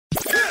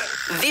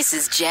This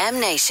is Jam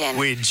Nation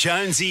with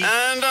Jonesy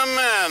and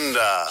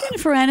Amanda.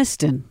 Jennifer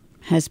Aniston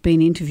has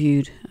been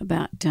interviewed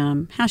about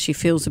how she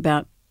feels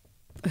about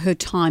her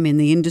time in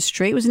the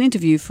industry. It was an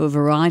interview for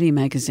Variety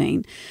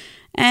magazine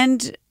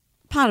and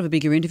part of a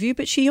bigger interview,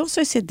 but she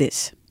also said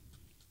this.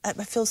 I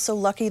feel so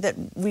lucky that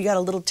we got a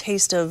little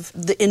taste of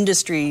the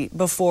industry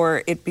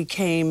before it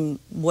became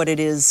what it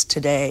is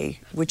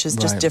today, which is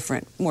just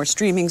different. More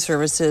streaming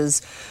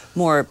services,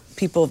 more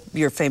people.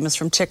 You're famous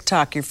from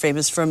TikTok, you're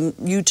famous from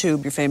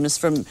YouTube, you're famous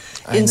from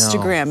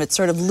Instagram. It's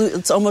sort of,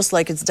 it's almost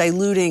like it's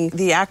diluting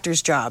the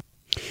actor's job.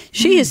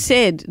 She has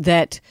said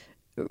that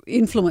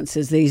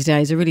influencers these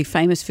days are really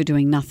famous for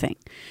doing nothing.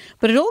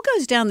 But it all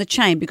goes down the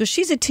chain because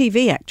she's a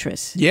TV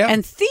actress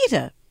and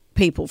theatre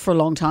people for a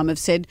long time have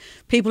said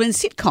people in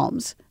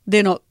sitcoms,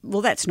 they're not,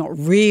 well, that's not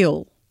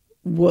real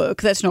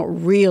work, that's not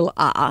real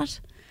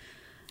art.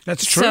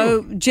 That's true.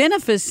 So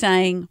Jennifer's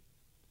saying,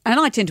 and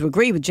I tend to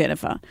agree with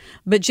Jennifer,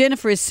 but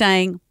Jennifer is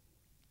saying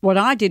what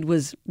I did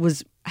was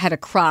had a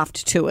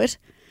craft to it.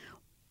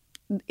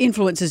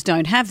 Influencers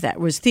don't have that,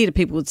 whereas theatre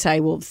people would say,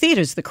 well,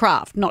 theatre's the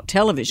craft, not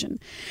television.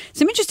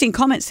 Some interesting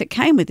comments that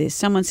came with this.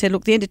 Someone said,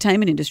 look, the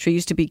entertainment industry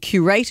used to be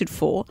curated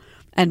for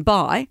and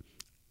by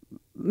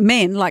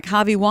men like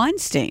Harvey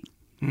Weinstein.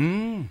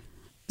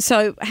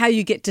 So how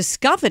you get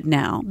discovered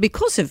now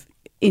because of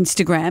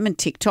Instagram and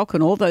TikTok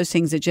and all those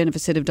things that Jennifer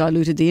said have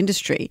diluted the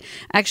industry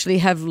actually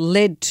have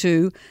led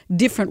to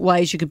different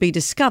ways you could be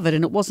discovered,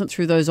 and it wasn't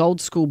through those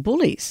old school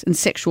bullies and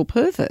sexual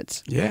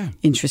perverts. Yeah.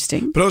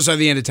 Interesting. But also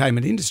the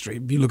entertainment industry.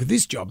 If you look at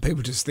this job,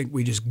 people just think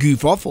we just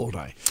goof off all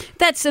day.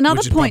 That's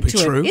another point to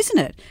true. it, isn't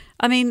it?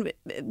 I mean,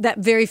 that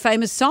very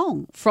famous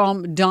song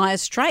from Dire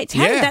Straits.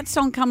 How did that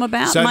song come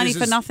about? So Money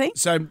for Nothing?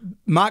 So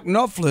Mark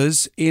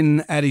Knopfler's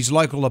at his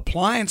local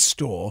appliance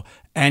store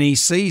and he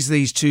sees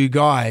these two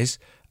guys.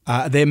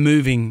 They're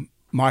moving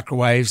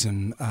microwaves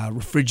and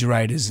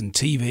refrigerators and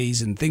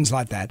TVs and things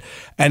like that.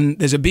 And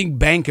there's a big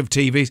bank of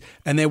TVs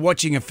and they're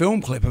watching a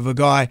film clip of a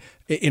guy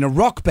in a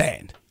rock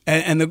band.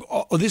 And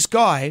this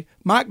guy,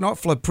 Mark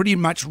Knopfler, pretty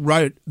much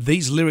wrote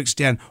these lyrics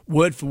down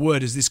word for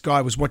word as this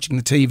guy was watching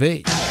the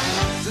TV.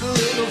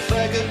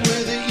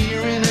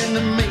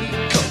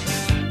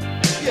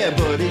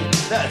 Buddy,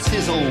 that's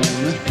his own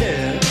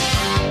hair.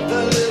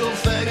 The little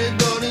faggot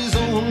got his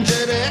own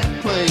jet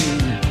airplane.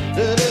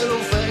 The little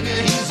faggot,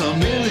 he's a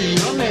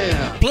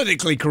millionaire.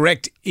 Politically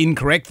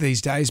incorrect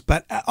these days,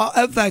 but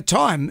at that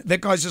time,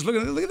 that guy's just look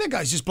at that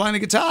guy's just playing a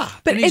guitar,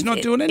 and he's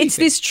not doing anything. It's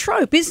this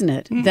trope, isn't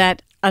it,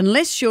 that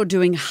unless you're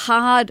doing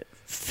hard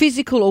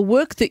physical or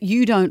work that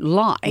you don't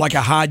like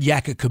a hard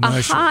yakka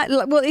commercial.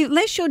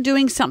 Unless you're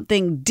doing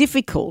something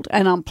difficult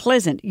and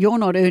unpleasant, you're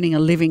not earning a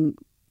living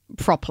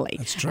properly.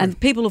 That's true. And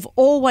people have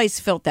always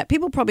felt that.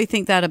 People probably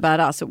think that about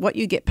us, that what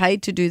you get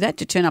paid to do that,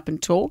 to turn up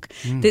and talk,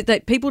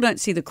 that people don't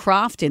see the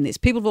craft in this.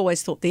 People have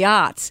always thought the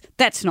arts,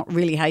 that's not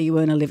really how you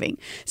earn a living.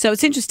 So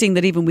it's interesting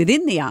that even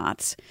within the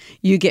arts,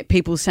 you get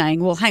people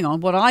saying, well, hang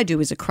on, what I do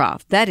is a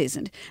craft. That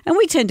isn't. And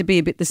we tend to be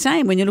a bit the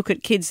same when you look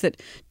at kids that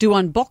do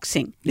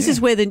unboxing. This is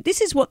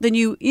what the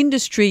new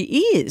industry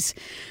is.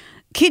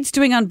 Kids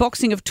doing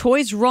unboxing of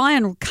toys.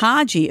 Ryan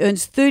Kaji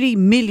earns $30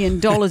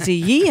 million a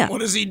year. What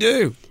does he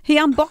do? He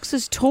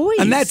unboxes toys.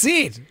 And that's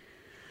it.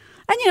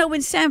 And,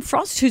 when Sam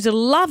Frost, who's a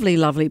lovely,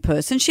 lovely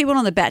person, she went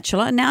on The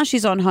Bachelor and now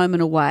she's on Home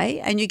and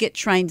Away, and you get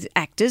trained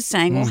actors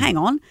saying, well, hang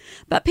on,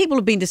 but people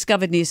have been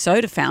discovered near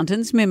soda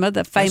fountains, remember,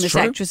 the famous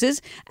actresses,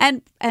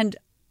 and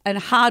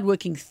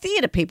hardworking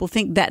theatre people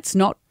think that's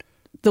not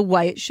the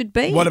way it should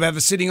be. What about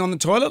the sitting on the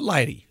toilet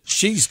lady?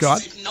 She's got...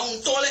 Sitting on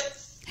the toilet.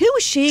 Who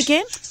was she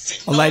again?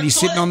 A lady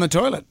sitting on the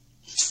toilet.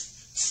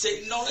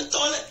 Sitting on the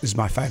toilet. This is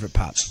my favourite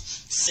part.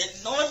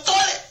 Sitting on the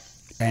toilet.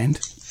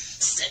 And?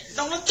 Sitting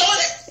on the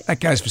toilet. That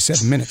goes for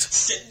 7 minutes.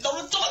 Sitting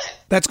on the toilet.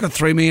 That's got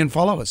 3 million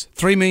followers,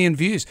 3 million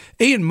views.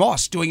 Ian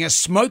Moss doing a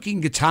smoking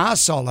guitar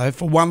solo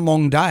for one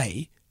long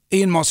day.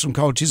 Ian Moss from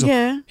Cold Chisel.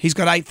 Yeah. He's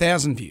got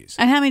 8,000 views.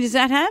 And how many does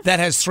that have? That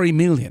has 3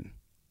 million.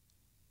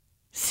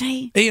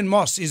 See? Ian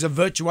Moss is a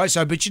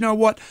virtuoso, but you know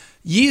what?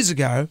 Years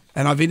ago,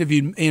 and I've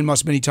interviewed Ian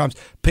Moss many times,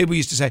 people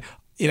used to say,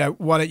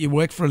 why don't you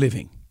work for a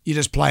living? You're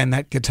just playing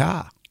that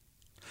guitar.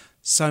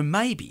 So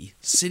maybe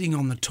sitting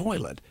on the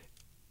toilet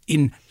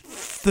in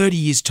 30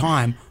 years'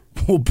 time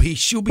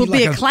she'll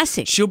be a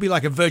classic. She'll be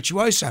like a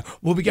virtuoso.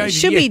 We'll be going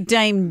she'll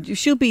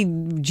be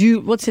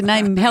what's her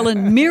name?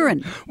 Helen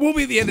Mirren. We'll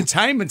be the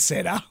entertainment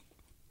centre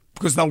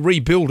because they'll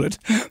rebuild it.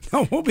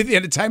 We'll be the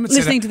entertainment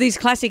centre. Listening to these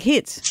classic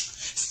hits.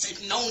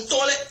 Sitting on the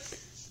toilet.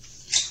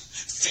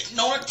 Sitting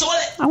on the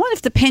toilet. I wonder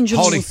if the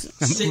pendulum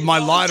Holding my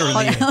lighter in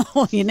the air.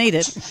 Oh, you need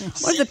it.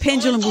 What if the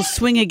pendulum will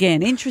swing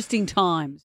again? Interesting times.